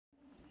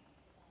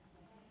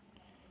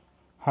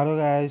Hello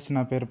guys,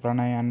 నా పేరు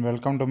Pranay and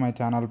welcome to my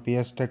channel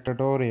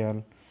pstechtutorial.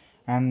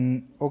 And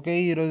okay,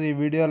 ఈరోజు ఈ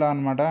వీడియోలో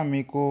అనమాట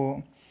మీకు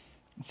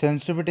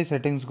సెన్సిటివిటీ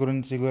సెట్టింగ్స్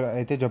గురించి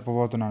అయితే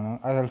చెప్పబోతున్నాను.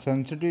 అసలు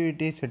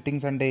సెన్సిటివిటీ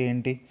సెట్టింగ్స్ అంటే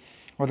ఏంటి,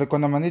 అసలు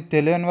కొంతమంది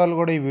తెలియని వాళ్ళు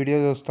కూడా ఈ వీడియో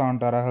చూస్తూ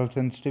ఉంటారు. అసలు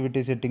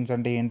సెన్సిటివిటీ సెట్టింగ్స్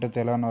అంటే ఏంటో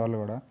తెలియని వాళ్ళు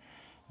కూడా,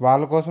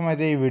 వాళ్ళ కోసం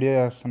అయితే ఈ వీడియో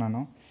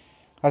చేస్తున్నాను.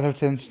 అసలు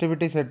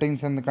సెన్సిటివిటీ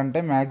సెట్టింగ్స్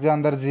ఎందుకంటే మ్యాక్సిమం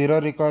అందరు జీరో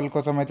రికాయిల్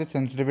కోసం అయితే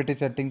సెన్సిటివిటీ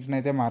సెట్టింగ్స్ని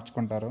అయితే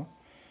మార్చుకుంటారు.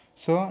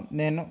 సో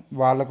నేను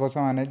వాళ్ళ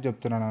కోసం అనేది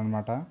చెప్తున్నాను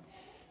అనమాట.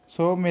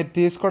 సో మీరు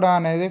తీసుకోవడం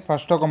అనేది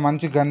ఫస్ట్ ఒక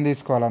మంచి గన్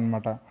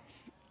తీసుకోవాలన్నమాట.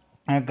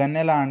 ఆ గన్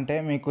ఎలా అంటే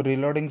మీకు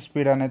రీలోడింగ్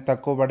స్పీడ్ అనేది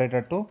తక్కువ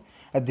పడేటట్టు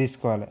అది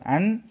తీసుకోవాలి.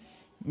 అండ్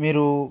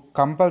మీరు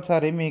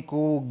కంపల్సరీ మీకు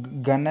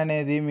గన్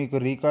అనేది మీకు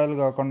రీకాయిల్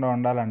కాకుండా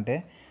ఉండాలంటే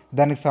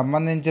దానికి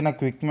సంబంధించిన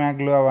క్విక్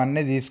మ్యాగ్లు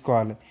అవన్నీ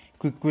తీసుకోవాలి.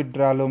 క్విక్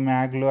విత్డ్రాలు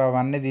మ్యాగ్లు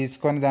అవన్నీ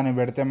తీసుకొని దాన్ని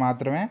పెడితే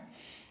మాత్రమే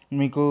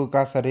మీకు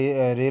కాస్త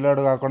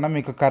రీలోడ్ కాకుండా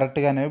మీకు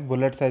కరెక్ట్గా అనేవి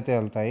బుల్లెట్స్ అయితే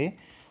వెళ్తాయి.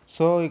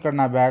 సో ఇక్కడ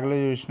నా బ్యాగ్లో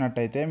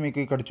చూసినట్టయితే మీకు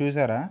ఇక్కడ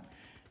చూసారా,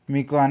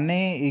 మీకు అన్నీ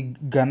ఈ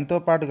గన్తో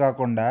పాటు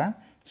కాకుండా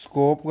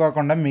స్కోప్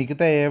కాకుండా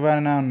మిగతా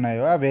ఏవైనా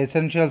ఉన్నాయో అవి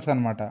ఎసెన్షియల్స్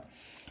అనమాట.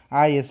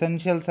 ఆ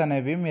ఎసెన్షియల్స్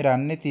అనేవి మీరు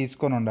అన్నీ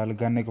తీసుకొని ఉండాలి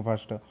గన్నుకి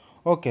ఫస్ట్.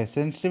 ఓకే,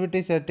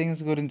 సెన్సిటివిటీ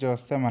సెట్టింగ్స్ గురించి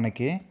వస్తే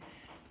మనకి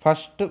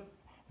ఫస్ట్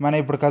మనం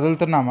ఇప్పుడు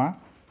కదులుతున్నామా,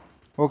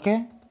 ఓకే,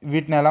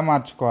 వీటిని ఎలా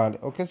మార్చుకోవాలి.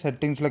 ఓకే,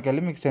 సెట్టింగ్స్లోకి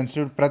వెళ్ళి మీకు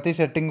సెన్సిటివిటీ ప్రతి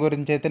సెట్టింగ్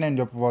గురించి అయితే నేను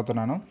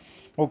చెప్పబోతున్నాను.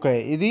 ఓకే,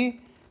 ఇది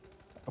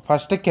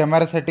ఫస్ట్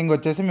కెమెరా సెట్టింగ్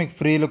వచ్చేసి మీకు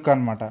ఫ్రీ లుక్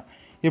అనమాట.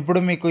 ఇప్పుడు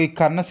మీకు ఈ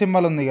కన్ను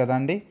సింబల్ ఉంది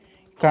కదండి,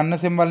 కన్ను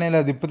సింబల్ని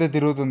ఇలా తిప్పితే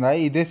తిరుగుతుందా,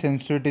 ఇదే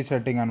సెన్సిటివిటీ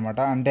సెట్టింగ్ అనమాట.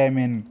 అంటే I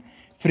mean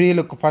free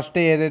look first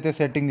ఏదైతే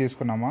సెట్టింగ్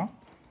తీసుకున్నామో.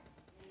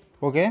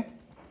 ఓకే,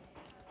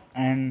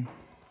 అండ్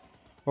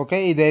ఓకే,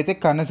 ఇదైతే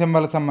కన్ను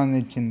సింబల్కి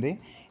సంబంధించింది.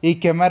 ఈ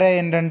కెమెరా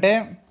ఏంటంటే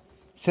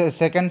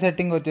సెకండ్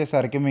సెట్టింగ్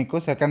వచ్చేసరికి మీకు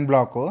సెకండ్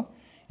బ్లాకు.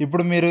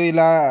 ఇప్పుడు మీరు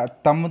ఇలా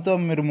తమ్ముతో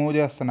మీరు మూవ్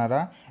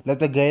చేస్తున్నారా,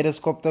 లేకపోతే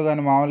గైరోస్కోప్తో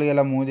కానీ మామూలుగా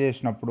ఇలా మూవ్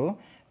చేసినప్పుడు,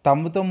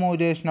 తమ్ముతో మూవ్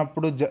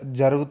చేసినప్పుడు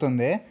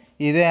జరుగుతుంది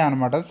ఇదే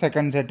అనమాట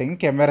సెకండ్ సెట్టింగ్,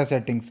 కెమెరా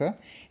సెట్టింగ్స్.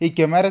 ఈ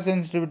కెమెరా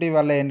సెన్సిటివిటీ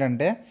వల్ల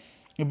ఏంటంటే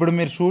ఇప్పుడు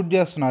మీరు షూట్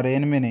చేస్తున్నారు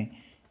ఎనిమిని,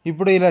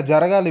 ఇప్పుడు ఇలా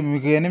జరగాలి,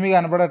 మీకు ఎనిమి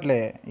కనపడట్లే,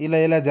 ఇలా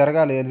ఇలా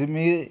జరగాలి,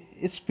 మీ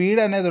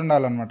స్పీడ్ అనేది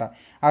ఉండాలన్నమాట.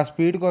 ఆ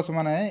స్పీడ్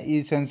కోసమనే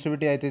ఈ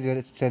సెన్సిటివిటీ అయితే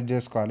సెట్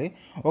చేసుకోవాలి.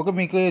 ఓకే,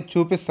 మీకు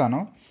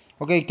చూపిస్తాను.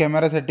 ఓకే, ఈ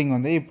కెమెరా సెట్టింగ్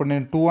ఉంది, ఇప్పుడు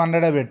నేను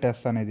 200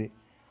 పెట్టేస్తాను ఇది.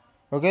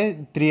 ఓకే,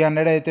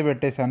 300 అయితే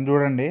పెట్టేశాను.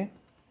 చూడండి,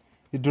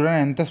 ఇది చూడండి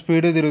ఎంత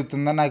స్పీడ్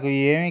తిరుగుతుందో, నాకు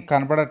ఏమీ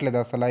కనపడట్లేదు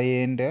అసలు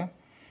ఏంటి,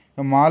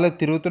 మామూలుగా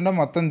తిరుగుతుంటే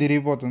మొత్తం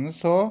తిరిగిపోతుంది.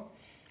 సో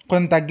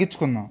కొంచెం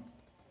తగ్గించుకుందాం.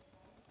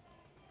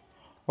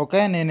 ఓకే,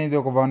 నేను ఇది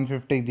ఒక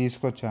 150కి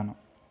తీసుకొచ్చాను.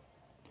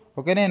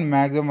 ఓకే, నేను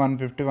మ్యాక్సిమం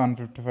 150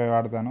 155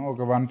 వాడతాను.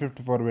 ఓకే,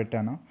 154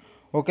 పెట్టాను.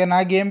 ఓకే,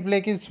 నా గేమ్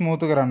ప్లేకి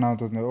స్మూత్గా రన్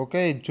అవుతుంది.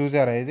 ఓకే, ఇది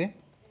చూసారా ఇది.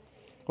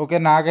 ఓకే,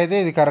 నాకైతే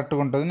ఇది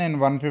కరెక్ట్గా ఉంటుంది, నేను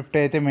 150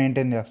 అయితే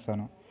మెయింటైన్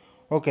చేస్తాను.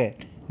 ఓకే,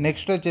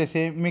 నెక్స్ట్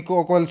వచ్చేసి మీకు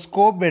ఒకవేళ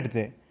స్కోప్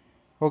పెడితే,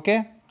 ఓకే,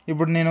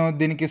 ఇప్పుడు నేను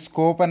దీనికి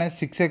స్కోప్ అనేది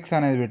 6x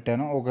అనేది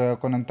పెట్టాను.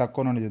 కొంచెం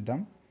తక్కువ నుండి చూద్దాం.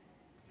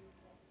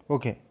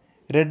 ఓకే,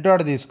 రెడ్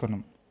డాట్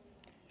తీసుకున్నాం.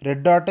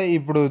 రెడ్ డాట్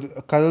ఇప్పుడు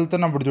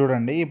కదులుతున్నప్పుడు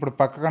చూడండి, ఇప్పుడు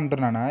పక్కకు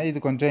అంటున్నానా, ఇది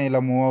కొంచెం ఇలా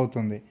మూవ్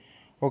అవుతుంది.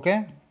 ఓకే,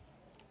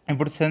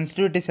 ఇప్పుడు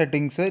సెన్సిటివిటీ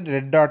సెట్టింగ్స్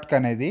రెడ్ డాట్కి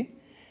అనేది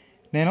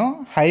నేను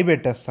హై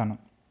పెట్టేస్తాను.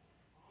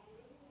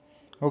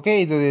 ఓకే,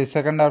 ఇది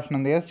సెకండ్ ఆప్షన్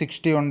ఉంది కదా,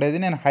 60 ఉండేది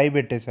నేను హై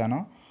పెట్టేశాను.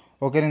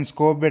 ఓకే, నేను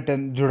స్కోప్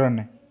పెట్టాను,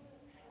 చూడండి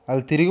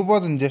అది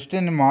తిరిగిపోతుంది. జస్ట్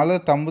నేను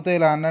మామూలుగా తమ్ముతో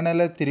ఇలా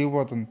అన్ననే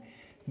తిరిగిపోతుంది.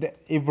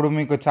 ఇప్పుడు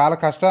మీకు చాలా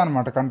కష్టం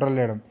అనమాట కంట్రోల్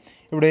చేయడం.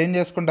 ఇప్పుడు ఏం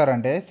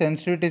చేసుకుంటారంటే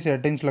సెన్సిటివిటీ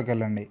సెట్టింగ్స్లోకి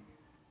వెళ్ళండి.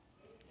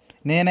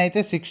 నేనైతే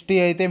 60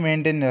 అయితే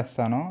మెయింటైన్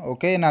చేస్తాను.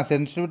 ఓకే, నా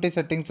సెన్సిటివిటీ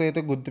సెట్టింగ్స్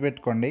అయితే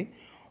గుర్తుపెట్టుకోండి.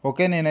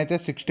 ఓకే, నేనైతే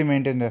 60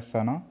 మెయింటైన్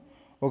చేస్తాను.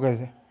 ఓకే,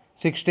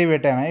 60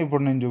 పెట్టాను.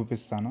 ఇప్పుడు నేను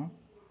చూపిస్తాను,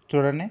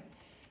 చూడండి.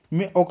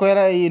 ఒకవేళ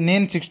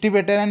నేను 60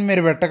 పెట్టానని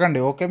మీరు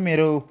పెట్టకండి. ఓకే,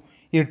 మీరు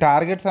ఈ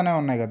టార్గెట్స్ అనేవి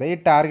ఉన్నాయి కదా, ఈ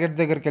టార్గెట్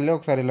దగ్గరికి వెళ్ళి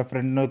ఒకసారి ఇలా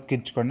ఫ్రంట్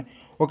నొక్కించుకోండి.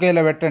 ఓకే,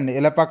 ఇలా పెట్టండి.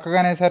 ఇలా పక్కగా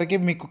అనేసరికి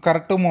మీకు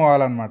కరెక్ట్ మూవ్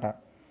అవ్వాలన్నమాట.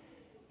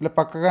 ఇలా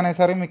పక్కగా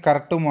అనేసరికి మీకు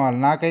కరెక్ట్ మూవ్ అవ్వాలి.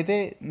 నాకైతే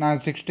నా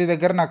 60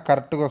 దగ్గర నాకు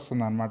కరెక్ట్గా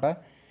వస్తుంది అనమాట.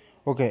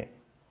 ఓకే,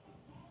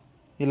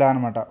 ఇలా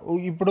అనమాట.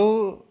 ఇప్పుడు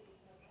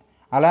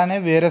అలానే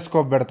వేరే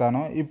స్కోప్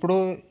పెడతాను. ఇప్పుడు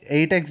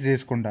 8x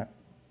తీసుకుంటా.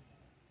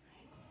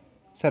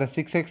 సరే,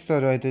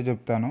 6x అయితే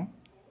చెప్తాను.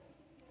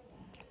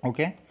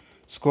 Okay,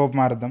 scope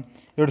మారుద్దాం.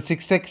 ఇప్పుడు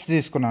 6x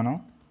తీసుకున్నాను.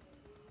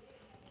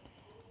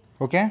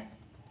 ఓకే,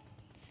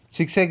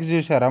 6x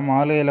చూసారా,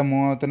 మామూలుగా ఇలా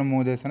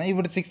మూవ్ చేస్తాను.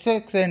 ఇప్పుడు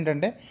 6x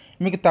ఏంటంటే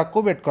మీకు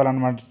తక్కువ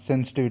పెట్టుకోవాలన్నమాట.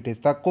 సెన్సిటివిటీస్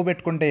తక్కువ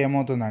పెట్టుకుంటే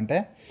ఏమవుతుందంటే,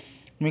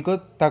 మీకు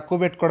తక్కువ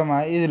పెట్టుకోవడం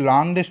ఇది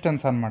లాంగ్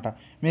డిస్టెన్స్ అనమాట.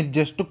 మీరు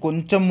జస్ట్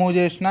కొంచెం మూవ్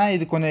చేసినా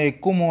ఇది కొంచెం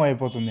ఎక్కువ మూవ్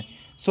అయిపోతుంది.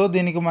 సో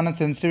దీనికి మనం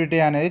సెన్సిటివిటీ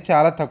అనేది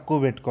చాలా తక్కువ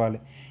పెట్టుకోవాలి.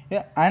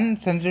 అండ్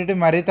సెన్సిటివిటీ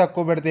మరీ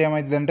తక్కువ పెడితే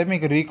ఏమవుతుందంటే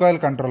మీకు రీకాయిల్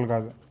కంట్రోల్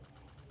కాదు.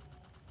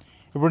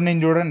 ఇప్పుడు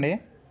నేను చూడండి,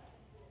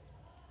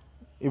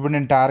 ఇప్పుడు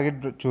నేను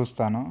టార్గెట్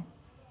చూస్తాను.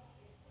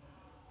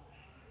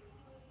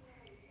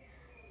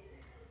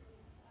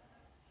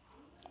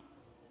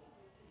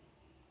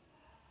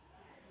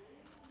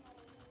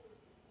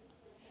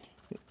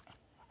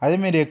 అదే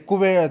మీరు ఎక్కువ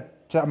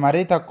మరీ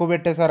తక్కువ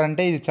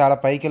పెట్టేశారంటే ఇది చాలా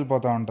పైకి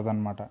వెళ్ళిపోతూ ఉంటుంది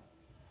అనమాట.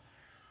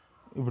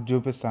 ఇప్పుడు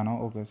చూపిస్తాను.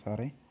 Okay,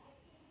 sorry.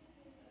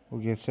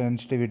 Okay,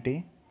 sensitivity.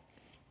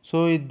 So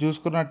ఇది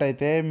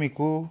చూసుకున్నట్టయితే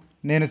మీకు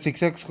నేను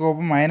 6x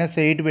స్కోప్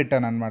 -8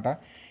 పెట్టాను అనమాట.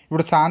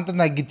 ఇప్పుడు శాంతం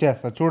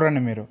తగ్గించేస్తా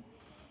చూడండి. మీరు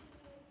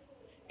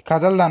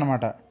కదలదు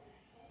అనమాట,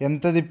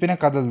 ఎంత తిప్పినా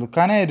కదలదు.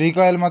 కానీ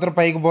రీకాయిల్ మాత్రం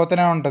పైకి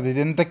పోతూనే ఉంటుంది,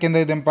 ఇది ఎంత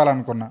కిందకి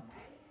దింపాలనుకున్నా.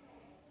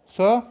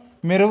 సో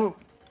మీరు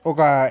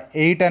ఒక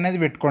 8 అనేది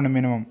పెట్టుకోండి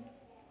మినిమం.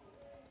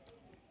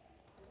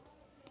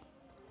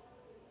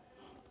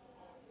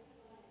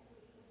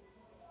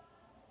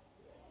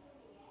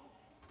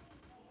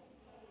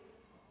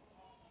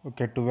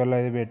 ఓకే, 12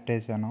 అయితే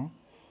పెట్టేశాను.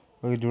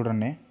 ఓకే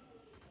చూడండి.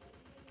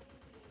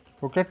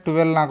 ఓకే,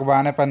 12 నాకు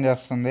బాగానే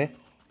పనిచేస్తుంది.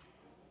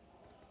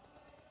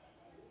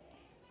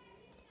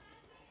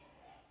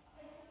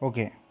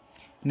 ఓకే,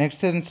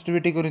 నెక్స్ట్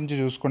సెన్సిటివిటీ గురించి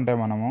చూసుకుంటే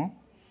మనము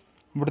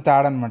ఇప్పుడు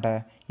తాడనమాట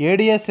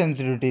ఏడిఎస్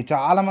సెన్సిటివిటీ.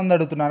 చాలామంది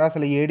అడుగుతున్నారు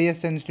అసలు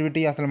ఏడిఎస్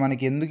సెన్సిటివిటీ అసలు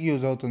మనకి ఎందుకు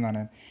యూజ్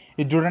అవుతుందని.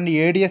 ఇది చూడండి,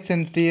 ఏడిఎస్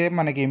సెన్సిటివిటీ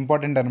మనకి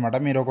ఇంపార్టెంట్ అనమాట.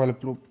 మీరు ఒకవేళ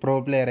ప్రో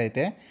ప్లేయర్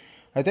అయితే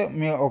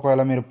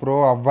ఒకవేళ మీరు ప్రో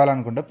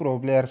అవ్వాలనుకుంటే ప్రో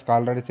ప్లేయర్స్కి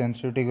ఆల్రెడీ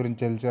సెన్సిటివిటీ గురించి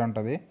తెలిసే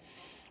ఉంటుంది.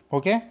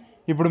 ఓకే,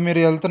 ఇప్పుడు మీరు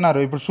వెళ్తున్నారు,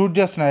 ఇప్పుడు షూట్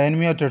చేస్తున్నారు,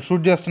 ఎనిమి వచ్చాడు,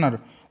 షూట్ చేస్తున్నారు,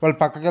 వాళ్ళు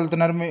పక్కకి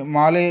వెళ్తున్నారు,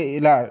 మాలే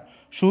ఇలా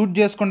షూట్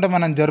చేసుకుంటే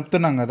మనం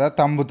జరుపుతున్నాం కదా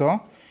తంబుతో.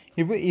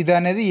 ఇప్పుడు ఇది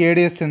అనేది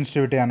ఏడిఎస్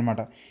సెన్సిటివిటీ అనమాట.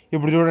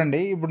 ఇప్పుడు చూడండి,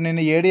 ఇప్పుడు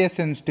నేను ఏడిఎస్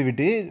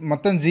సెన్సిటివిటీ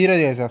మొత్తం 0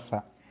 చేసేస్తా.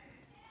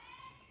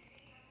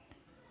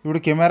 ఇప్పుడు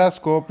కెమెరా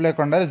స్కోప్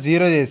లేకుండా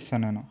 0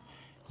 చేస్తాను నేను.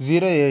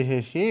 0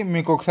 చేసేసి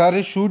మీకు ఒకసారి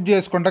షూట్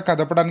చేసుకుంటే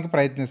కదపడానికి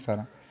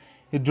ప్రయత్నిస్తాను.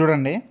 ఇది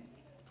చూడండి,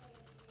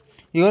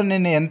 ఇగో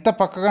నేను ఎంత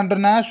పక్కకు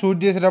అంటున్నా షూట్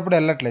చేసేటప్పుడు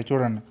వెళ్ళట్లేదు.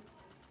 చూడండి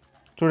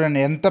చూడండి,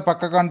 ఎంత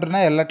పక్కకు అంటున్నా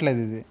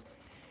వెళ్ళట్లేదు.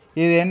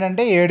 ఇది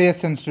ఏంటంటే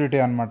ఏడిఎస్ సెన్సిటివిటీ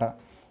అనమాట.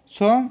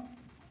 సో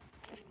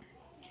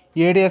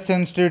ఏడిఎస్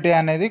సెన్సిటివిటీ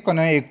అనేది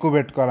కొంచెం ఎక్కువ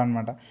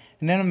పెట్టుకోవాలన్నమాట.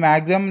 నేను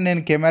మ్యాక్సిమం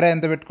నేను కెమెరా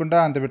ఎంత పెట్టుకుంటా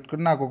అంత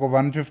పెట్టుకుంటే నాకు ఒక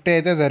 150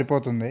 అయితే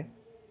సరిపోతుంది.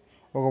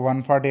 ఒక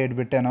 148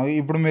 పెట్టాను.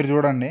 ఇప్పుడు మీరు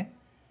చూడండి,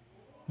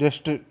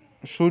 జస్ట్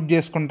షూట్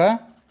చేసుకుంటా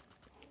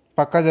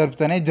పక్కా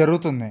జరుపుతూనే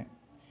జరుగుతుంది.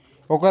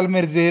 ఒకవేళ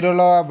మీరు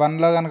 0లో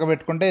 1లో కనుక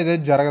పెట్టుకుంటే ఇదే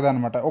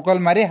జరగదనమాట. ఒకవేళ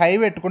మరీ హై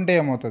పెట్టుకుంటే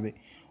ఏమవుతుంది,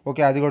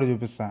 ఓకే అది కూడా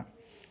చూపిస్తాను.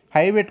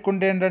 హై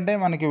పెట్టుకుంటే ఏంటంటే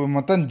మనకి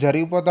మొత్తం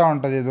జరిగిపోతూ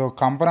ఉంటుంది, ఏదో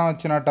కంపనం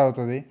వచ్చినట్టు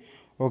అవుతుంది.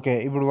 ఓకే,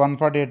 ఇప్పుడు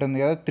 148 ఉంది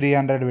కదా,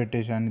 300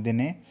 పెట్టేసాను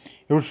దీన్ని.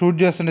 ఇప్పుడు షూట్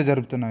చేస్తుంటే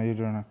జరుపుతున్నాను. ఇది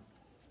చూడండి,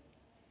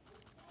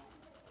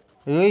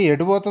 ఇది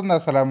ఎడిపోతుంది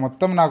అసలు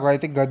మొత్తం. నాకు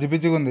అయితే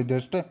గజిబిజిగా ఉంది.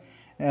 జస్ట్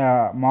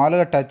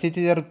మామూలుగా టచ్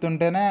ఇచ్చి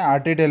జరుపుతుంటేనే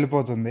అటు ఇటు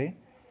వెళ్ళిపోతుంది.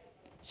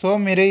 సో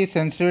మీరు ఈ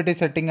సెన్సిటివిటీ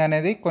సెట్టింగ్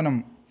అనేది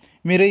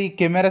మీరు ఈ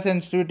కెమెరా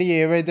సెన్సిటివిటీ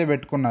ఏవైతే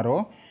పెట్టుకున్నారో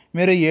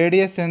మీరు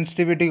ఏడిఎస్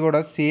సెన్సిటివిటీ కూడా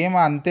సేమ్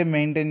అంతే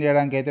మెయింటైన్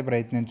చేయడానికి అయితే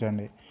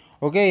ప్రయత్నించండి.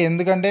 ఓకే,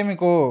 ఎందుకంటే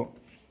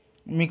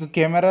మీకు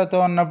కెమెరాతో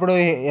ఉన్నప్పుడు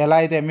ఎలా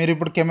అయితే మీరు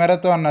ఇప్పుడు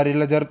కెమెరాతో అన్నారు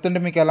ఇలా జరుపుతుంటే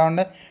మీకు ఎలా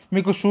ఉండే,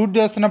 మీకు షూట్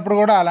చేస్తున్నప్పుడు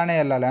కూడా అలానే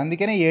వెళ్ళాలి.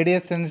 అందుకని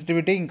ఏడిఎస్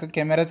సెన్సిటివిటీ ఇంకా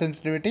కెమెరా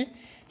సెన్సిటివిటీ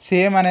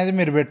సేమ్ అనేది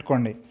మీరు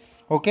పెట్టుకోండి.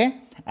 ఓకే,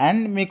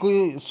 అండ్ మీకు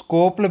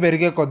స్కోప్లు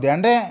పెరిగే కొద్దీ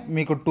అంటే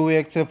మీకు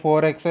 2x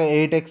 4x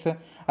 8x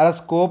అలా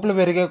స్కోప్లు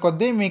పెరిగే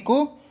కొద్దీ మీకు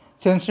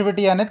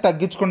సెన్సిటివిటీ అనేది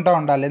తగ్గించుకుంటూ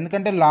ఉండాలి.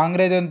 ఎందుకంటే లాంగ్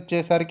రేంజ్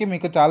వచ్చేసరికి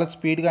మీకు చాలా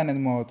స్పీడ్గా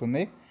అనేది మూవ్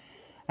అవుతుంది.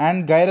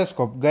 అండ్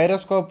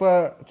గైరోస్కోప్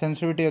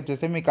సెన్సిటివిటీ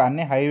వచ్చేసి మీకు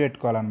అన్నీ హై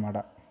పెట్టుకోవాలన్నమాట.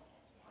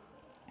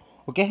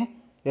 ఓకే,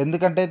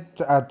 ఎందుకంటే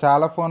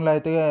చాలా ఫోన్లో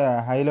అయితే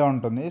హైలో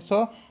ఉంటుంది. సో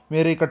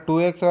మీరు ఇక్కడ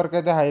 2x వరకు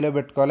అయితే హైలో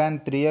పెట్టుకోవాలి.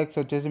 అండ్ 3x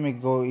వచ్చేసి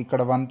మీకు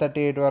ఇక్కడ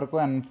 138 వరకు,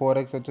 అండ్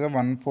 4x వచ్చేసి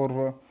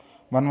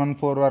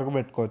 114 వరకు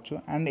పెట్టుకోవచ్చు.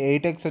 అండ్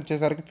 8x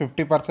వచ్చేసరికి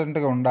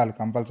 50%గా ఉండాలి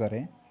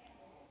కంపల్సరీ.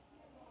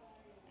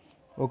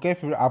 ఓకే,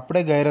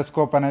 అప్పుడే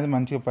గైరోస్కోప్ అనేది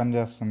మంచిగా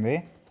పనిచేస్తుంది.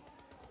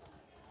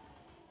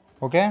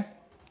 Okay,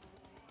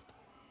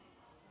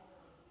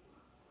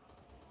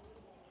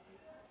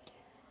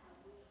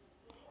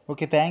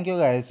 okay, thank you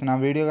guys. నా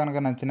వీడియో కనుక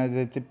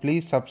నచ్చినట్లయితే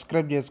ప్లీజ్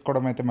సబ్స్క్రైబ్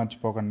చేసుకోవడం అయితే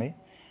మర్చిపోకండి.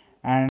 అండ్